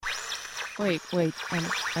Wait.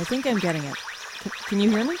 I think I'm getting it. Can you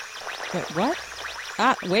hear me? Wait, what?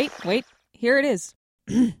 Wait. Here it is.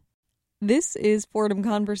 This is Fordham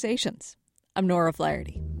Conversations. I'm Nora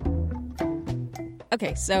Flaherty.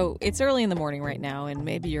 Okay, so it's early in the morning right now, and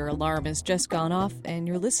maybe your alarm has just gone off, and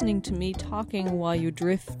you're listening to me talking while you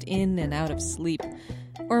drift in and out of sleep.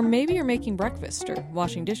 Or maybe you're making breakfast, or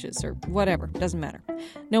washing dishes, or whatever. Doesn't matter.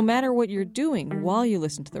 No matter what you're doing while you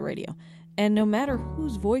listen to the radio, and no matter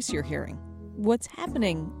whose voice you're hearing, what's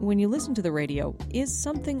happening when you listen to the radio is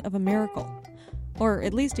something of a miracle. Or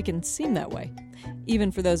at least it can seem that way.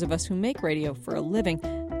 Even for those of us who make radio for a living,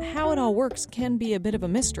 how it all works can be a bit of a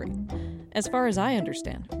mystery. As far as I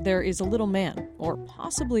understand, there is a little man, or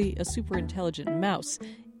possibly a super intelligent mouse,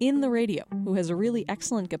 in the radio who has a really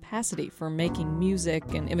excellent capacity for making music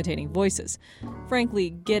and imitating voices. Frankly,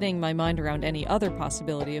 getting my mind around any other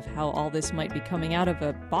possibility of how all this might be coming out of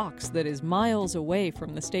a box that is miles away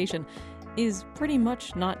from the station is pretty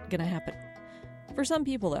much not going to happen. For some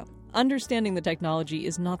people, though, understanding the technology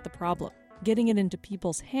is not the problem. Getting it into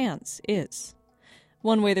people's hands is.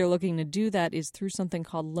 One way they're looking to do that is through something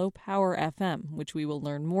called Low Power FM, which we will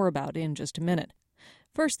learn more about in just a minute.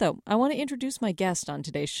 First, though, I want to introduce my guest on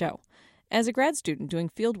today's show. As a grad student doing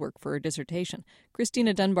fieldwork for her dissertation,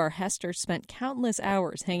 Christina Dunbar Hester spent countless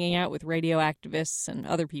hours hanging out with radio activists and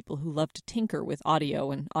other people who love to tinker with audio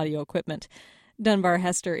and audio equipment. Dunbar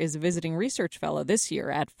Hester is a visiting research fellow this year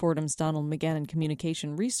at Fordham's Donald McGannon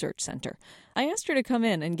Communication Research Center. I asked her to come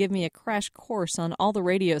in and give me a crash course on all the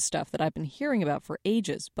radio stuff that I've been hearing about for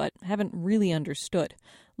ages, but haven't really understood.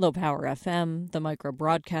 Low Power FM, the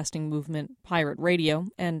micro-broadcasting movement, pirate radio,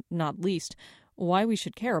 and, not least, why we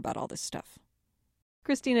should care about all this stuff.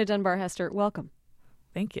 Christina Dunbar Hester, welcome.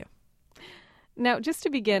 Thank you. Now, just to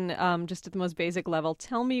begin, just at the most basic level,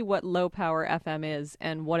 tell me what Low Power FM is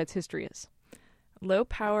and what its history is. Low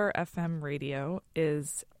Power FM radio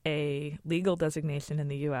is a legal designation in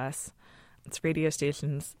the U.S. It's radio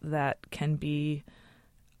stations that can be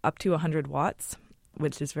up to 100 watts,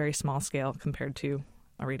 which is very small scale compared to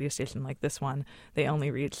a radio station like this one. They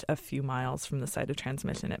only reach a few miles from the site of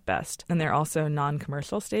transmission at best. And they're also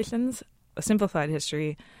non-commercial stations. A simplified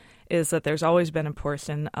history is that there's always been a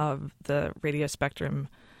portion of the radio spectrum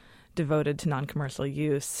devoted to non-commercial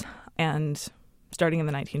use, and starting in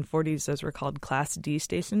the 1940s, those were called Class D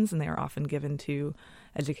stations, and they were often given to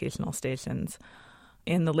educational stations.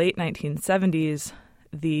 In the late 1970s,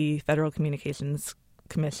 the Federal Communications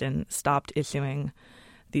Commission stopped issuing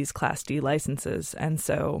these Class D licenses, and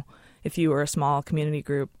so if you were a small community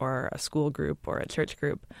group or a school group or a church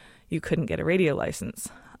group, you couldn't get a radio license.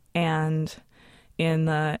 And in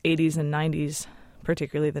the 80s and 90s,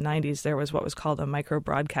 particularly the 90s, there was what was called a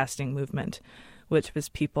micro-broadcasting movement, which was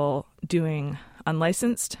people doing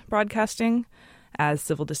unlicensed broadcasting as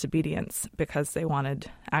civil disobedience because they wanted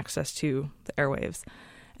access to the airwaves.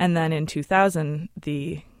 And then in 2000,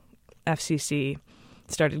 the FCC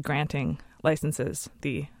started granting licenses,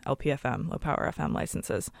 the LPFM, Low Power FM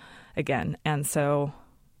licenses, again. And so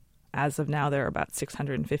as of now, there are about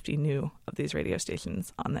 650 new of these radio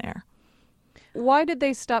stations on the air. Why did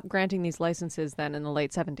they stop granting these licenses then in the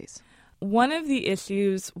late 70s? One of the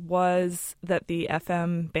issues was that the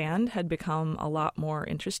FM band had become a lot more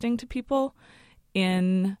interesting to people.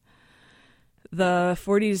 In the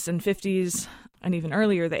 40s and 50s, and even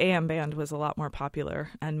earlier, the AM band was a lot more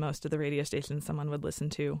popular, and most of the radio stations someone would listen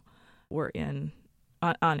to were on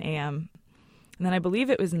AM. And then I believe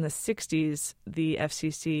it was in the 60s, the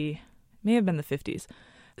FCC, may have been the 50s,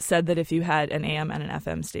 said that if you had an AM and an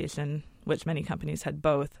FM station, which many companies had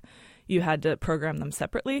both, you had to program them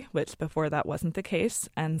separately, which before that wasn't the case.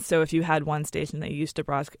 And so if you had one station that used to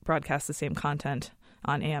broadcast the same content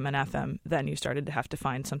on AM and FM, then you started to have to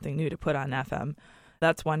find something new to put on FM.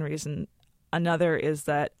 That's one reason. Another is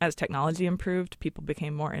that as technology improved, people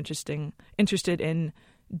became more interested in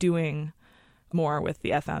doing more with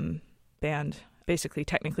the FM band. Basically,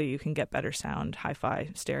 technically, you can get better sound, hi-fi,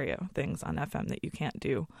 stereo things on FM that you can't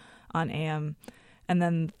do on AM. And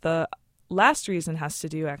then the last reason has to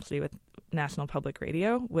do actually with National Public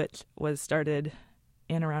Radio, which was started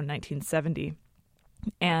in around 1970.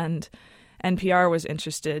 And NPR was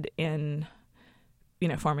interested in,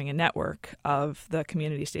 forming a network of the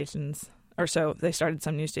community stations. Or so they started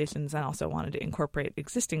some new stations and also wanted to incorporate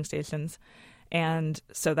existing stations. And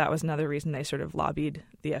so that was another reason they sort of lobbied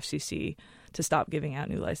the FCC to stop giving out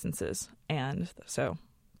new licenses. And so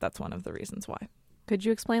that's one of the reasons why. Could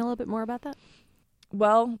you explain a little bit more about that?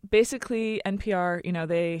 Well, basically, NPR,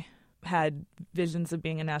 they had visions of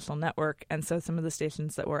being a national network. And so some of the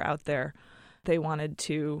stations that were out there, they wanted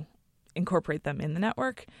to incorporate them in the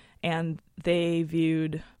network. And they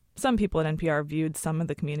viewed some people at NPR viewed some of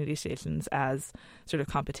the community stations as sort of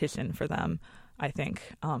competition for them, I think,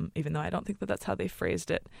 even though I don't think that that's how they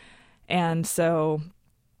phrased it. And so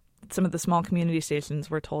some of the small community stations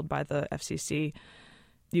were told by the FCC,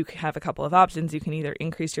 you have a couple of options. You can either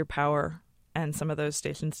increase your power, and some of those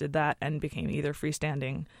stations did that and became either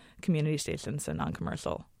freestanding community stations and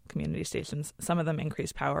non-commercial community stations. Some of them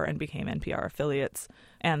increased power and became NPR affiliates,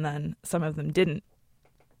 and then some of them didn't.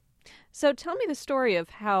 So tell me the story of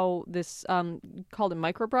how this, called it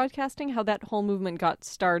microbroadcasting, how that whole movement got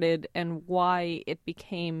started and why it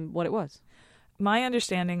became what it was. My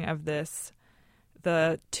understanding of this,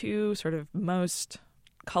 the two sort of most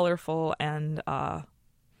colorful and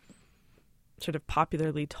sort of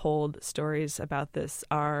popularly told stories about this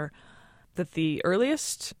are that the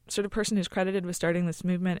earliest sort of person who's credited with starting this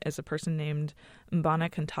movement is a person named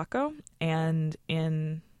Mbana Kantako. And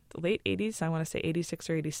in the late 80s, I want to say 86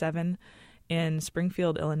 or 87, in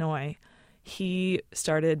Springfield, Illinois, he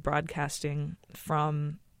started broadcasting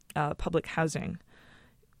from a public housing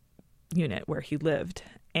unit where he lived.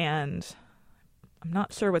 And I'm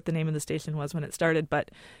not sure what the name of the station was when it started,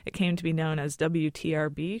 but it came to be known as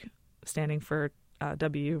WTRB, standing for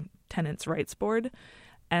W Tenants' Rights Board.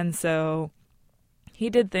 And so he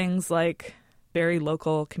did things like very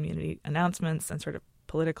local community announcements and sort of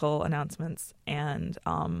political announcements. And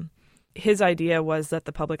his idea was that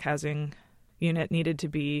the public housing unit needed to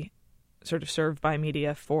be sort of served by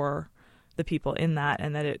media for the people in that,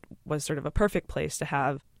 and that it was sort of a perfect place to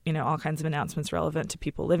have, you know, all kinds of announcements relevant to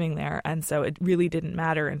people living there. And so it really didn't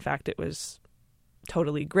matter. In fact, it was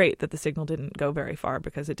totally great that the signal didn't go very far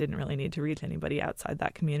because it didn't really need to reach anybody outside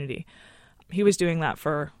that community. He was doing that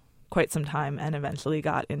for quite some time and eventually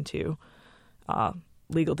got into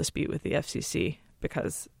legal dispute with the FCC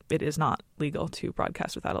because it is not legal to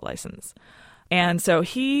broadcast without a license. And so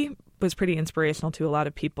he was pretty inspirational to a lot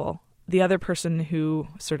of people. The other person who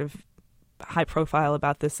sort of high profile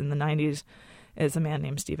about this in the 90s is a man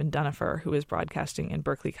named Stephen Dunifer, who was broadcasting in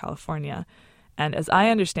Berkeley, California. And as I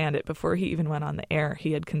understand it, before he even went on the air,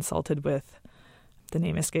 he had consulted with, the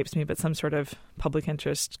name escapes me, but some sort of public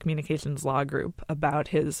interest communications law group about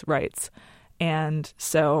his rights. And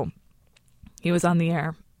so he was on the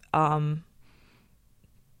air. I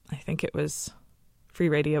think it was Free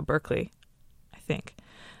Radio Berkeley, I think.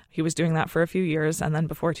 He was doing that for a few years, and then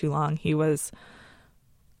before too long, he was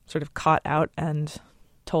sort of caught out and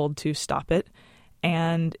told to stop it.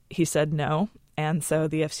 And he said no. And so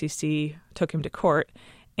the FCC took him to court.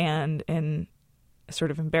 And in a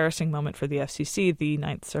sort of embarrassing moment for the FCC, the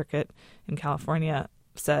Ninth Circuit in California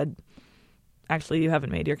said, actually, you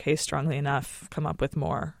haven't made your case strongly enough. Come up with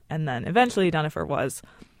more. And then eventually Dunifer was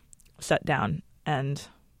shut down. And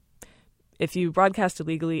if you broadcast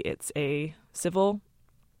illegally, it's a civil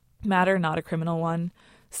matter, not a criminal one.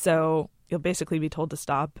 So you'll basically be told to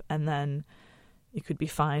stop, and then you could be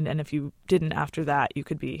fined. And if you didn't after that, you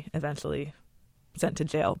could be eventually sent to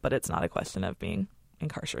jail. But it's not a question of being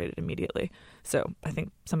incarcerated immediately. So I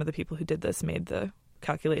think some of the people who did this made the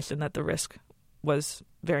calculation that the risk was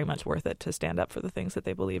very much worth it to stand up for the things that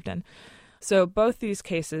they believed in. So both these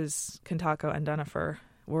cases, Kantako and Dunifer,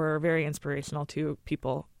 were very inspirational to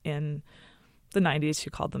people in the 90s who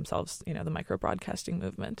called themselves, you know, the microbroadcasting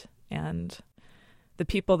movement. And the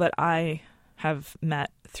people that I have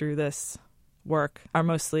met through this work are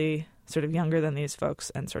mostly sort of younger than these folks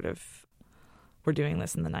and sort of were doing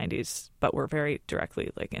this in the 90s, but were very directly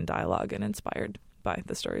like in dialogue and inspired by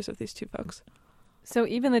the stories of these two folks. So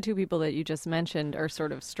even the two people that you just mentioned are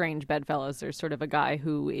sort of strange bedfellows. There's sort of a guy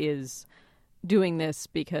who is doing this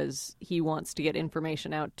because he wants to get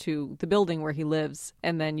information out to the building where he lives,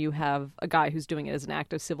 and then you have a guy who's doing it as an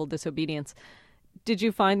act of civil disobedience. Did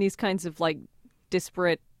you find these kinds of like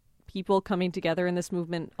disparate people coming together in this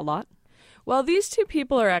movement a lot? Well, these two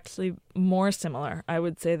people are actually more similar. I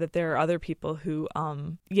would say that there are other people who,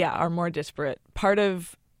 are more disparate. Part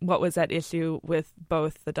of what was at issue with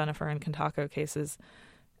both the Dunifer and Kantako cases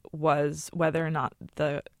was whether or not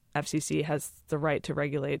the FCC has the right to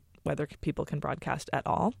regulate whether people can broadcast at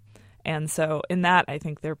all. And so in that, I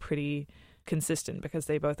think they're pretty consistent because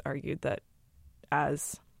they both argued that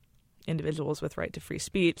as individuals with right to free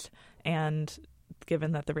speech, and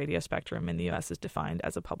given that the radio spectrum in the U.S. is defined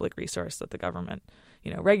as a public resource that the government,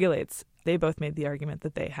 regulates, they both made the argument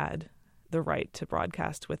that they had the right to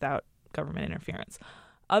broadcast without government interference.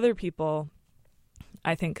 Other people,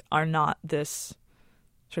 I think, are not this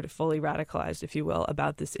sort of fully radicalized, if you will,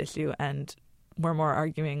 about this issue, and we're more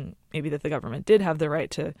arguing maybe that the government did have the right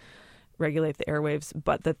to regulate the airwaves,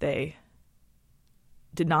 but that they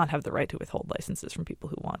did not have the right to withhold licenses from people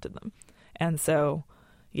who wanted them. And so,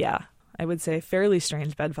 I would say, fairly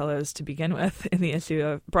strange bedfellows to begin with in the issue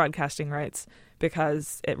of broadcasting rights,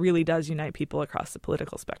 because it really does unite people across the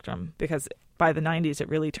political spectrum. Because by the 90s, it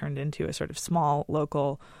really turned into a sort of small,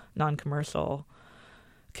 local, non-commercial,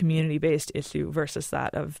 community-based issue versus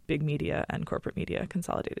that of big media and corporate media,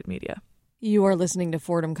 consolidated media. You are listening to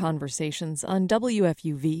Fordham Conversations on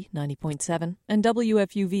WFUV 90.7 and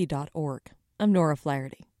WFUV.org. I'm Nora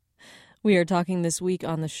Flaherty. We are talking this week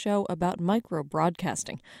on the show about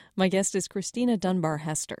micro-broadcasting. My guest is Christina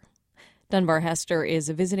Dunbar-Hester. Dunbar-Hester is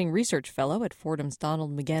a visiting research fellow at Fordham's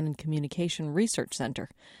Donald McGannon Communication Research Center.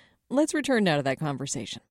 Let's return now to that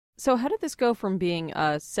conversation. So how did this go from being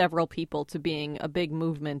several people to being a big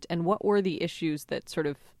movement, and what were the issues that sort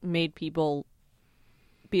of made people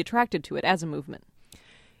be attracted to it as a movement?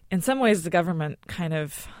 In some ways, the government kind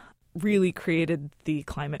of really created the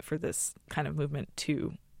climate for this kind of movement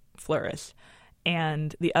to flourish.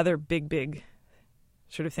 And the other big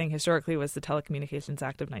sort of thing historically was the Telecommunications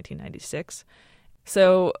Act of 1996.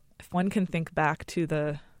 So if one can think back to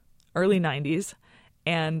the early 90s,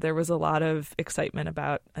 and there was a lot of excitement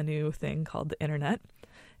about a new thing called the internet.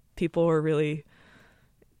 People were really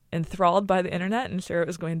enthralled by the internet and sure it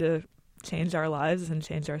was going to change our lives and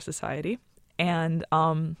change our society. And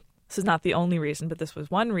this is not the only reason, but this was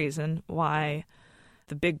one reason why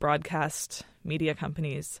the big broadcast media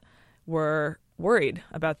companies were worried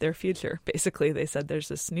about their future. Basically, they said there's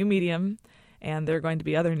this new medium and there are going to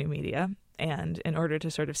be other new media. And in order to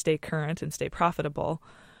sort of stay current and stay profitable,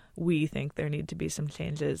 we think there need to be some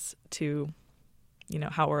changes to,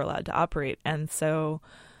 how we're allowed to operate. And so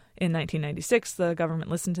in 1996, the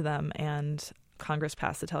government listened to them and Congress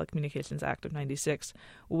passed the Telecommunications Act of 96,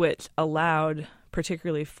 which allowed,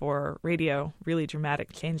 particularly for radio, really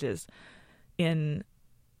dramatic changes. In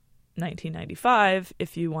 1995,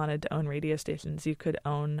 if you wanted to own radio stations, you could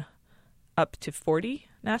own up to 40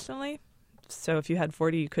 nationally. So if you had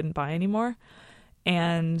 40, you couldn't buy any more.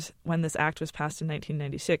 And when this act was passed in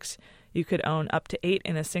 1996, you could own up to 8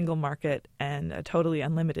 in a single market and a totally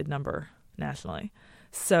unlimited number nationally.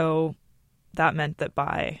 So that meant that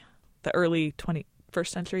by the early 21st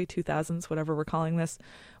century, 2000s, whatever we're calling this,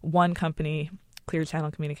 one company, Clear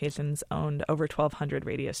Channel Communications, owned over 1,200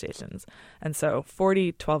 radio stations. And so 40,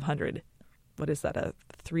 1,200, what is that, a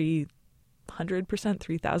 300%,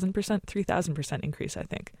 3,000%? 3,000% increase, I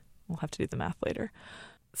think. We'll have to do the math later.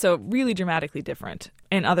 So really dramatically different.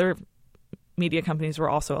 And other media companies were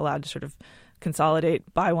also allowed to sort of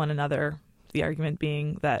consolidate, buy one another, the argument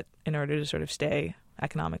being that in order to sort of stay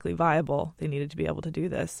economically viable, they needed to be able to do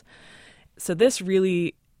this. So this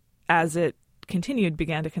really, as it continued,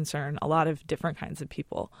 began to concern a lot of different kinds of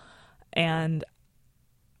people. And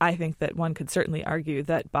I think that one could certainly argue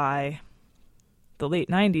that by the late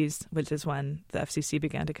 90s, which is when the FCC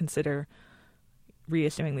began to consider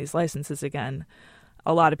reissuing these licenses again,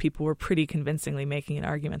 a lot of people were pretty convincingly making an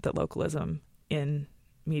argument that localism in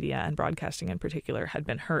media and broadcasting in particular had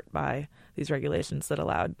been hurt by these regulations that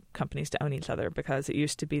allowed companies to own each other, because it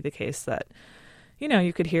used to be the case that,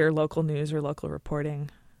 you could hear local news or local reporting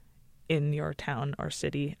in your town or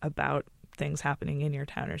city about things happening in your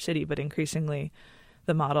town or city, but increasingly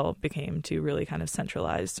the model became to really kind of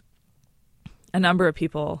centralize. A number of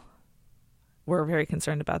people were very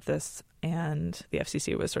concerned about this, and the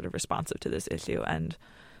FCC was sort of responsive to this issue and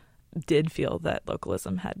did feel that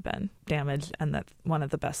localism had been damaged, and that one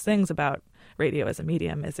of the best things about radio as a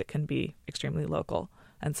medium is it can be extremely local.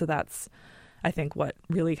 And so that's, I think, what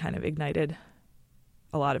really kind of ignited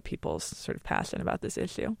a lot of people's sort of passion about this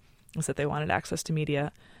issue, was that they wanted access to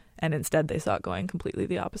media, and instead they saw it going completely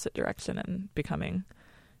the opposite direction and becoming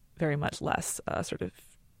very much less a sort of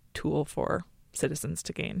tool for citizens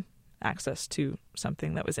to gain access to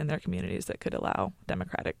something that was in their communities that could allow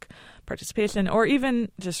democratic participation, or even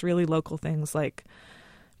just really local things like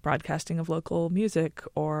broadcasting of local music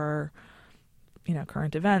or,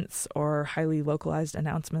 current events, or highly localized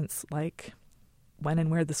announcements like when and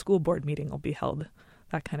where the school board meeting will be held.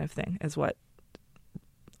 That kind of thing is what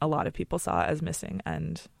a lot of people saw as missing,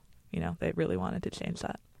 and, they really wanted to change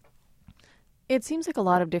that. It seems like a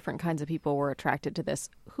lot of different kinds of people were attracted to this.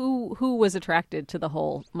 Who was attracted to the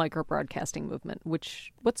whole micro-broadcasting movement?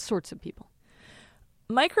 What sorts of people?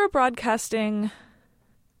 Micro-broadcasting,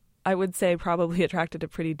 I would say, probably attracted a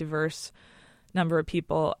pretty diverse number of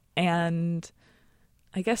people. And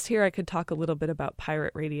I guess here I could talk a little bit about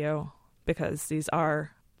pirate radio, because these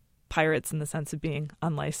are pirates in the sense of being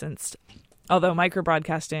unlicensed. Although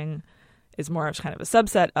micro-broadcasting is more of kind of a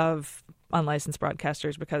subset of unlicensed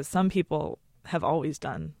broadcasters, because some people have always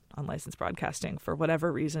done unlicensed broadcasting for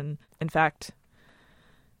whatever reason. In fact,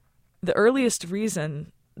 the earliest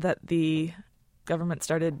reason that the government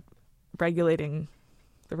started regulating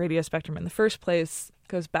the radio spectrum in the first place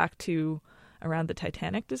goes back to around the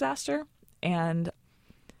Titanic disaster. And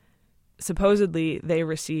supposedly they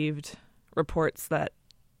received reports that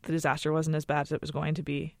the disaster wasn't as bad as it was going to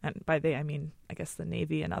be. And by they, I mean, I guess the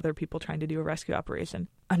Navy and other people trying to do a rescue operation.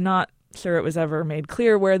 I'm not sure it was ever made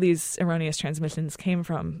clear where these erroneous transmissions came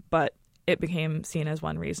from, but it became seen as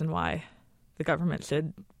one reason why the government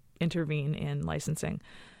should intervene in licensing.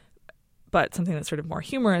 But something that's sort of more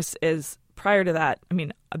humorous is prior to that, I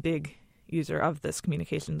mean, a big user of this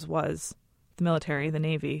communications was the military, the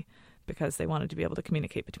Navy, because they wanted to be able to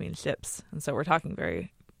communicate between ships. And so we're talking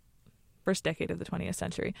very first decade of the 20th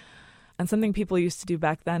century. And something people used to do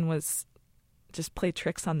back then was just play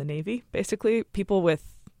tricks on the Navy. Basically, people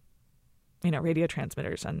with, radio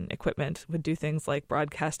transmitters and equipment would do things like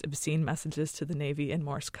broadcast obscene messages to the Navy in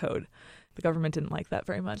Morse code. The government didn't like that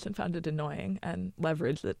very much and found it annoying and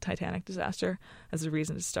leveraged the Titanic disaster as a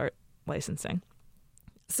reason to start licensing.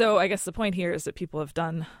 So I guess the point here is that people have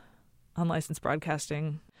done unlicensed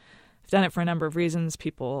broadcasting. They've done it for a number of reasons.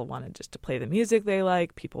 People wanted just to play the music they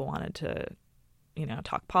like. People wanted to,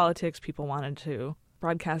 talk politics. People wanted to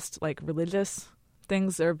broadcast like religious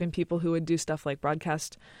things. There have been people who would do stuff like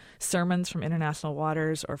broadcast sermons from international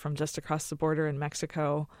waters or from just across the border in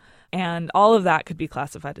Mexico. And all of that could be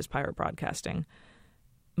classified as pirate broadcasting.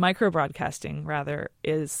 Micro-broadcasting, rather,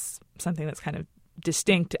 is something that's kind of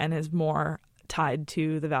distinct and is more tied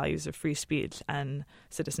to the values of free speech and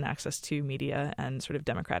citizen access to media and sort of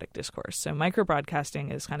democratic discourse. So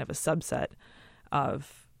micro-broadcasting is kind of a subset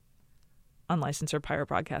of unlicensed or pirate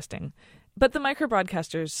broadcasting. But the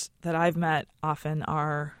micro-broadcasters that I've met often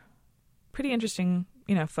are pretty interesting,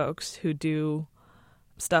 folks who do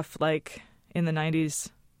stuff like in the 90s,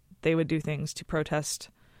 they would do things to protest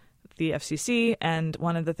the FCC. And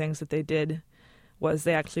one of the things that they did was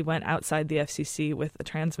they actually went outside the FCC with a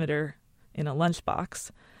transmitter in a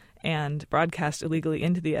lunchbox and broadcast illegally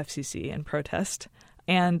into the FCC in protest.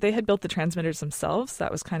 And they had built the transmitters themselves.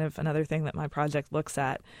 That was kind of another thing that my project looks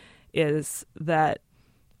at, is that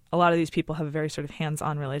a lot of these people have a very sort of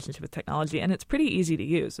hands-on relationship with technology, and it's pretty easy to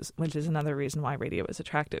use, which is another reason why radio is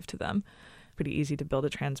attractive to them. Pretty easy to build a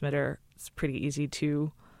transmitter. It's pretty easy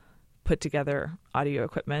to put together audio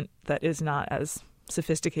equipment that is not as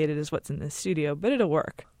sophisticated as what's in this studio, but it'll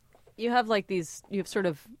work. You have sort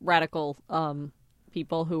of radical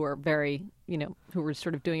people who are very, who were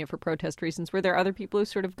sort of doing it for protest reasons. Were there other people who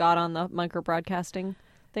sort of got on the micro-broadcasting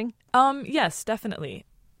thing? Yes, definitely.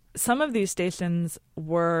 Some of these stations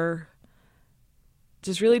were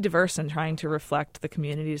just really diverse in trying to reflect the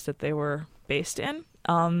communities that they were based in.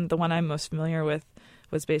 The one I'm most familiar with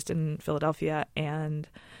was based in Philadelphia, and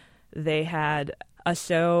they had a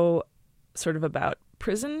show sort of about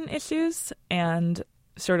prison issues and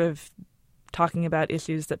sort of talking about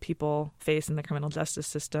issues that people face in the criminal justice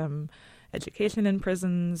system, education in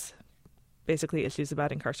prisons, basically issues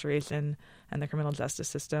about incarceration and the criminal justice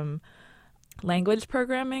system. Language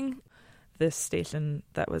programming. This station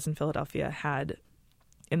that was in Philadelphia had,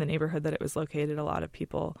 in the neighborhood that it was located, a lot of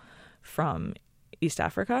people from East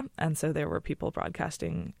Africa. And so there were people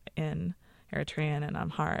broadcasting in Eritrean and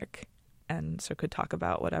Amharic, and so could talk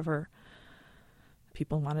about whatever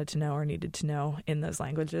people wanted to know or needed to know in those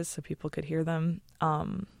languages so people could hear them.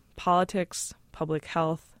 Politics, public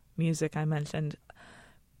health, music, I mentioned.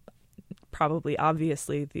 Probably,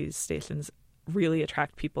 obviously, these stations really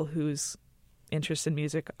attract people whose interests in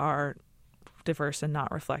music are diverse and not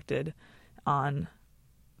reflected on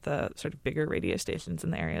the sort of bigger radio stations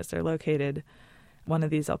in the areas they're located. One of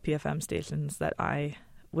these LPFM stations that I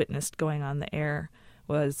witnessed going on the air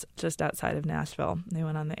was just outside of Nashville. They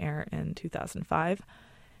went on the air in 2005.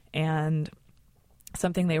 And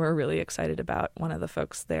something they were really excited about, one of the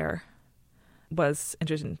folks there was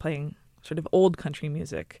interested in playing sort of old country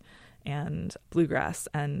music and bluegrass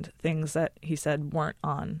and things that he said weren't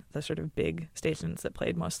on the sort of big stations that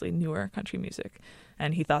played mostly newer country music.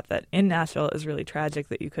 And he thought that in Nashville it was really tragic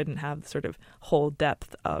that you couldn't have the sort of whole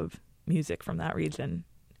depth of music from that region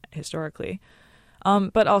historically.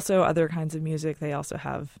 But also other kinds of music. They also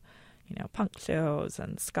have, punk shows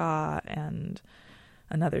and ska, and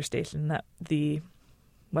another station that the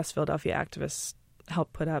West Philadelphia activists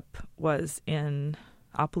helped put up was in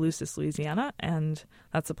Opelousas, Louisiana, and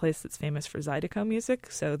that's a place that's famous for Zydeco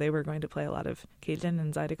music, so they were going to play a lot of Cajun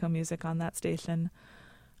and Zydeco music on that station.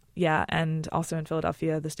 Yeah, and also in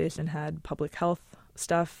Philadelphia, the station had public health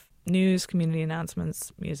stuff, news, community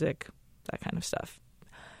announcements, music, that kind of stuff.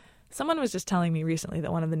 Someone was just telling me recently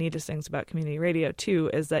that one of the neatest things about community radio, too,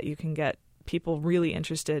 is that you can get people really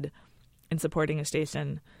interested in supporting a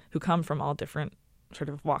station who come from all different sort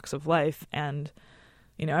of walks of life and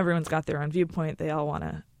everyone's got their own viewpoint. They all want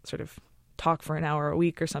to sort of talk for an hour a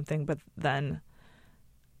week or something, but then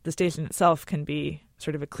the station itself can be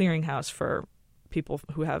sort of a clearinghouse for people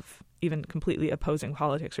who have even completely opposing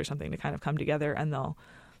politics or something to kind of come together, and they'll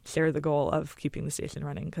share the goal of keeping the station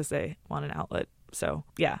running because they want an outlet. So,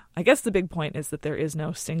 yeah, I guess the big point is that there is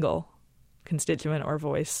no single constituent or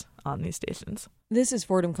voice on these stations. This is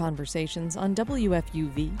Fordham Conversations on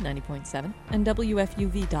WFUV 90.7 and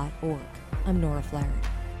WFUV.org. I'm Nora Flaherty.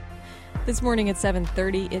 This morning at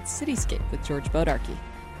 7:30, it's Cityscape with George Bodarky.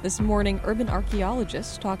 This morning, urban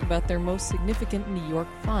archaeologists talk about their most significant New York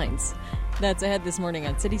finds. That's ahead this morning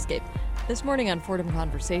on Cityscape. This morning on Fordham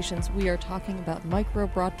Conversations, we are talking about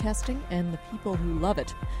micro-broadcasting and the people who love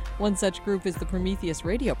it. One such group is the Prometheus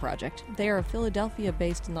Radio Project. They are a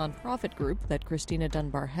Philadelphia-based nonprofit group that Christina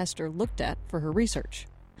Dunbar Hester looked at for her research.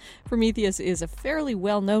 Prometheus is a fairly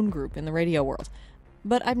well-known group in the radio world,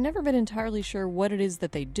 but I've never been entirely sure what it is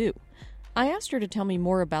that they do. I asked her to tell me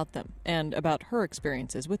more about them and about her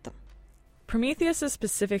experiences with them. Prometheus's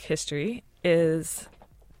specific history is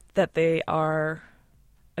that they are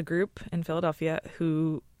a group in Philadelphia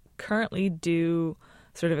who currently do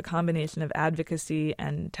sort of a combination of advocacy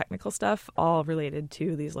and technical stuff, all related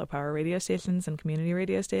to these low-power radio stations and community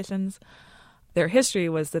radio stations. Their history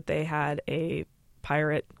was that they had a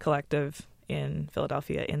pirate collective in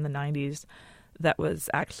Philadelphia in the 90s that was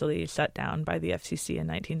actually shut down by the FCC in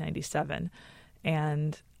 1997.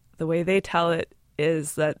 And the way they tell it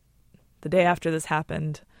is that the day after this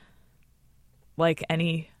happened, like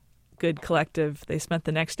any good collective, they spent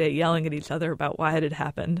the next day yelling at each other about why it had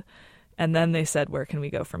happened. And then they said, where can we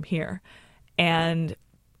go from here? And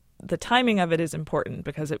the timing of it is important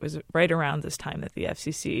because it was right around this time that the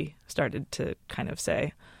FCC started to kind of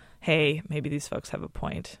say, hey, maybe these folks have a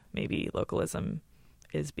point. Maybe localism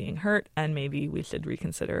is being hurt, and maybe we should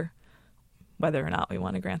reconsider whether or not we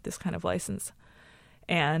want to grant this kind of license.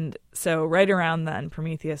 And so right around then,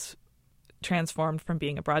 Prometheus transformed from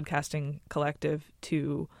being a broadcasting collective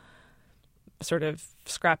to sort of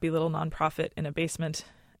scrappy little nonprofit in a basement.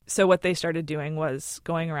 So what they started doing was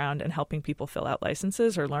going around and helping people fill out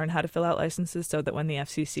licenses or learn how to fill out licenses so that when the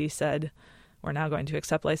FCC said, we're now going to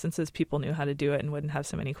accept licenses, people knew how to do it and wouldn't have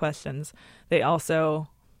so many questions. They also,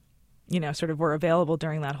 sort of were available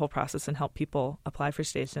during that whole process and helped people apply for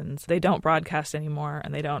stations. They don't broadcast anymore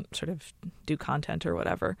and they don't sort of do content or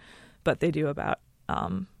whatever, but they do about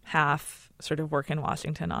half sort of work in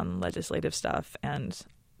Washington on legislative stuff and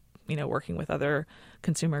working with other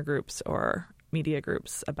consumer groups or media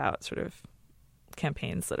groups about sort of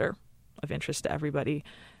campaigns that are of interest to everybody.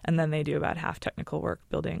 And then they do about half technical work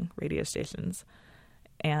building radio stations.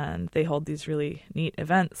 And they hold these really neat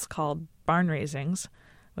events called barn raisings,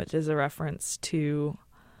 which is a reference to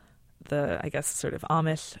the, I guess, sort of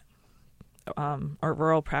Amish or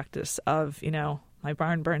rural practice of, my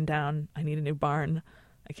barn burned down. I need a new barn.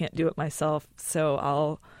 I can't do it myself. So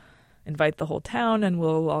I'll invite the whole town and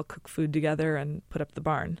we'll all cook food together and put up the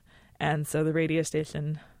barn. And so the radio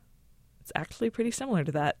station, it's actually pretty similar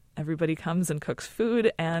to that. Everybody comes and cooks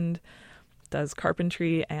food and does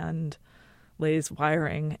carpentry and lays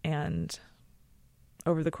wiring. And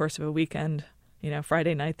over the course of a weekend,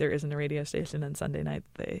 Friday night there isn't a radio station and Sunday night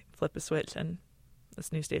they flip a switch and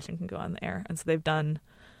this new station can go on the air. And so they've done,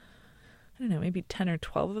 maybe 10 or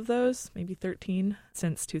 12 of those, maybe 13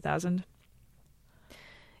 since 2000.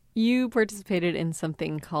 You participated in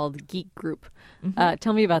something called Geek Group. Mm-hmm.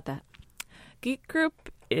 Tell me about that. Geek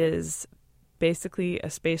Group is basically a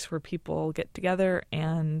space where people get together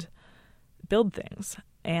and build things.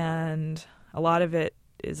 And a lot of it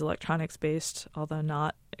is electronics based, although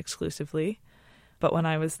not exclusively. But when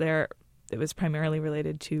I was there, it was primarily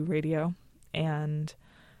related to radio. And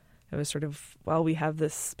it was sort of, well, we have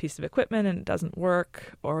this piece of equipment and it doesn't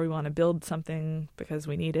work, or we want to build something because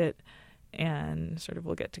we need it. And sort of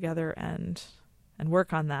we'll get together and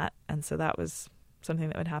work on that. And so that was something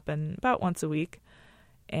that would happen about once a week.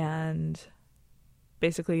 And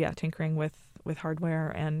basically, tinkering with hardware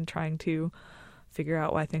and trying to figure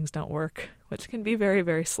out why things don't work, which can be very,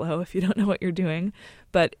 very slow if you don't know what you're doing.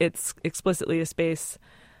 But it's explicitly a space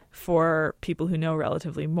for people who know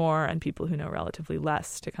relatively more and people who know relatively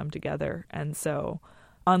less to come together. And so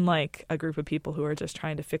unlike a group of people who are just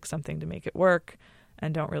trying to fix something to make it work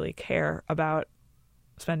and don't really care about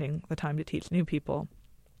spending the time to teach new people,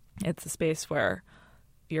 it's a space where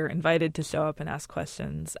you're invited to show up and ask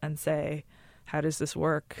questions and say, how does this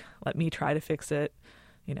work? Let me try to fix it.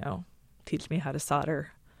 Teach me how to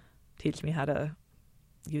solder, teach me how to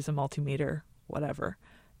use a multimeter, whatever.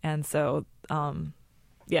 And so,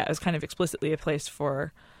 it was kind of explicitly a place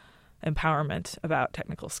for empowerment about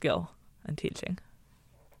technical skill and teaching.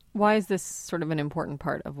 Why is this sort of an important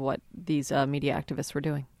part of what these media activists were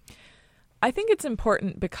doing? I think it's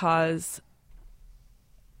important because,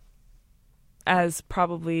 as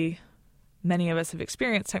probably many of us have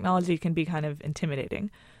experienced, technology can be kind of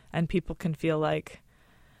intimidating, and people can feel like,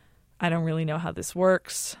 I don't really know how this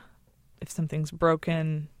works. If something's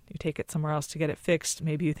broken, you take it somewhere else to get it fixed.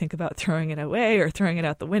 Maybe you think about throwing it away or throwing it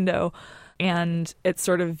out the window. And it's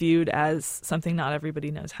sort of viewed as something not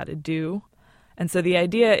everybody knows how to do. And so the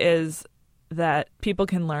idea is that people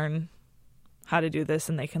can learn how to do this,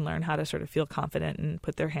 and they can learn how to sort of feel confident and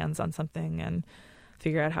put their hands on something and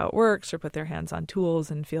figure out how it works, or put their hands on tools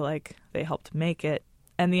and feel like they helped make it.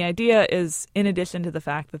 And the idea is, in addition to the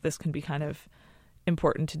fact that this can be kind of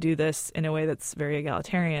important to do this in a way that's very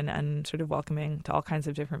egalitarian and sort of welcoming to all kinds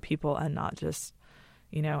of different people and not just,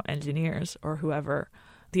 engineers or whoever,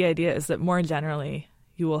 the idea is that more generally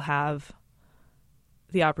you will have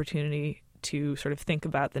the opportunity to sort of think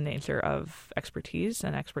about the nature of expertise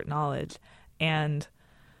and expert knowledge, and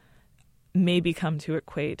maybe come to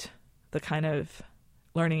equate the kind of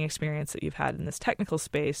learning experience that you've had in this technical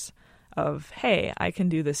space of, hey, I can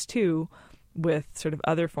do this too, with sort of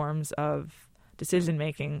other forms of decision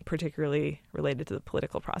making, particularly related to the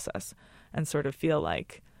political process, and sort of feel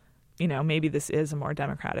like, maybe this is a more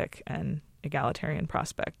democratic and egalitarian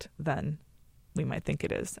prospect than we might think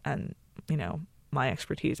it is. And, my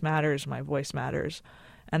expertise matters, my voice matters,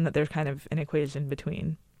 and that there's kind of an equation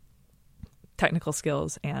between technical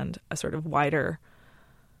skills and a sort of wider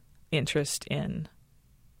interest in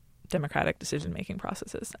democratic decision-making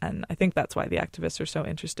processes. And I think that's why the activists are so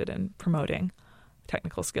interested in promoting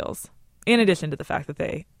technical skills, in addition to the fact that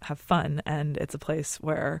they have fun and it's a place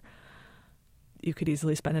where you could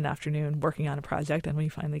easily spend an afternoon working on a project, and when you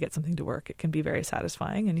finally get something to work, it can be very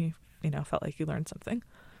satisfying, and you felt like you learned something.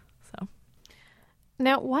 So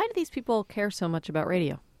now, why do these people care so much about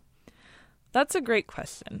radio? That's a great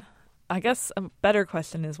question. I guess a better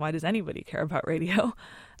question is, why does anybody care about radio?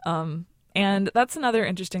 And that's another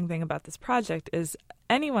interesting thing about this project is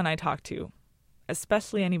anyone I talk to,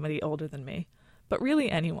 especially anybody older than me, but really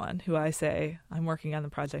anyone who I say I'm working on the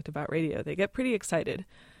project about radio, they get pretty excited.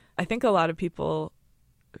 I think a lot of people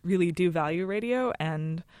really do value radio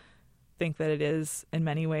and think that it is in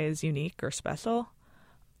many ways unique or special.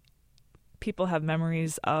 People have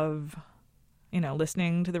memories of,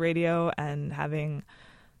 listening to the radio and having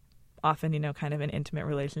often, kind of an intimate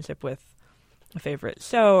relationship with a favorite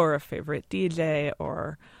show or a favorite DJ,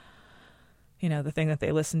 or, the thing that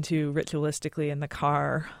they listen to ritualistically in the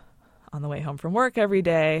car on the way home from work every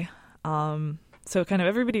day. So kind of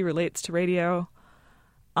everybody relates to radio.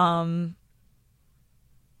 And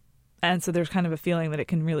so there's kind of a feeling that it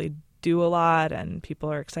can really do a lot and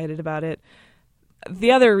people are excited about it.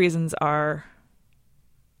 The other reasons are,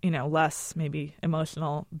 less maybe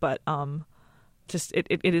emotional, but just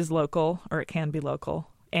it is local, or it can be local.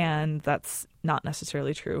 And that's not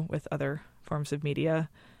necessarily true with other forms of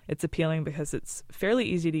media. It's appealing because it's fairly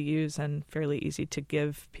easy to use and fairly easy to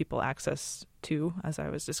give people access to, as I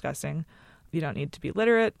was discussing. You don't need to be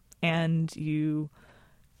literate, and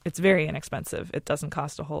it's very inexpensive. It doesn't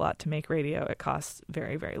cost a whole lot to make radio. It costs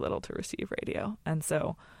very, very little to receive radio. And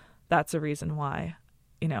so that's a reason why,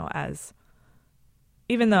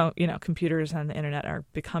 even though, computers and the internet are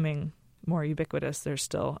becoming more ubiquitous, there's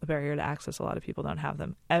still a barrier to access. A lot of people don't have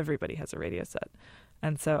them. Everybody has a radio set.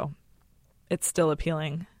 And so it's still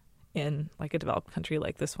appealing in like a developed country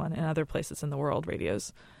like this one. In other places in the world,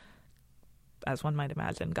 radios, as one might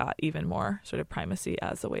imagine, got even more sort of primacy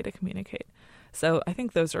as a way to communicate. So I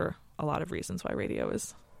think those are a lot of reasons why radio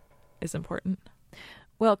is important.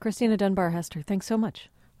 Well, Christina Dunbar Hester, thanks so much.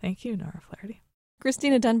 Thank you, Nora Flaherty.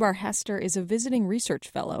 Christina Dunbar Hester is a visiting research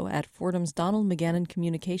fellow at Fordham's Donald McGannon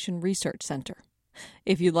Communication Research Center.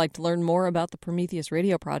 If you'd like to learn more about the Prometheus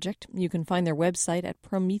Radio Project, you can find their website at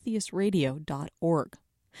prometheusradio.org.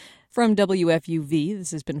 From WFUV,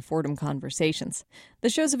 this has been Fordham Conversations. The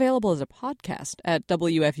show's available as a podcast at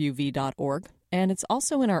WFUV.org, and it's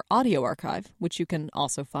also in our audio archive, which you can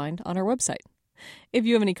also find on our website. If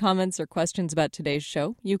you have any comments or questions about today's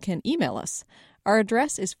show, you can email us. Our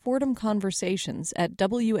address is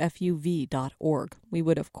fordhamconversations@wfuv.org. We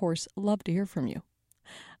would, of course, love to hear from you.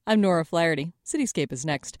 I'm Nora Flaherty. Cityscape is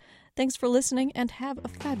next. Thanks for listening, and have a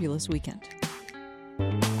fabulous weekend.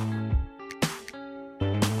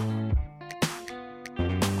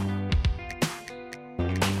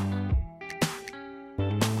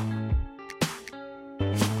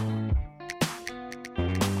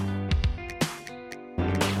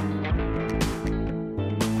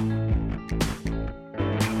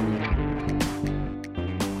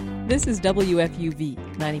 This is WFUV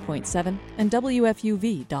 90.7 and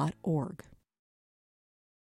WFUV.org.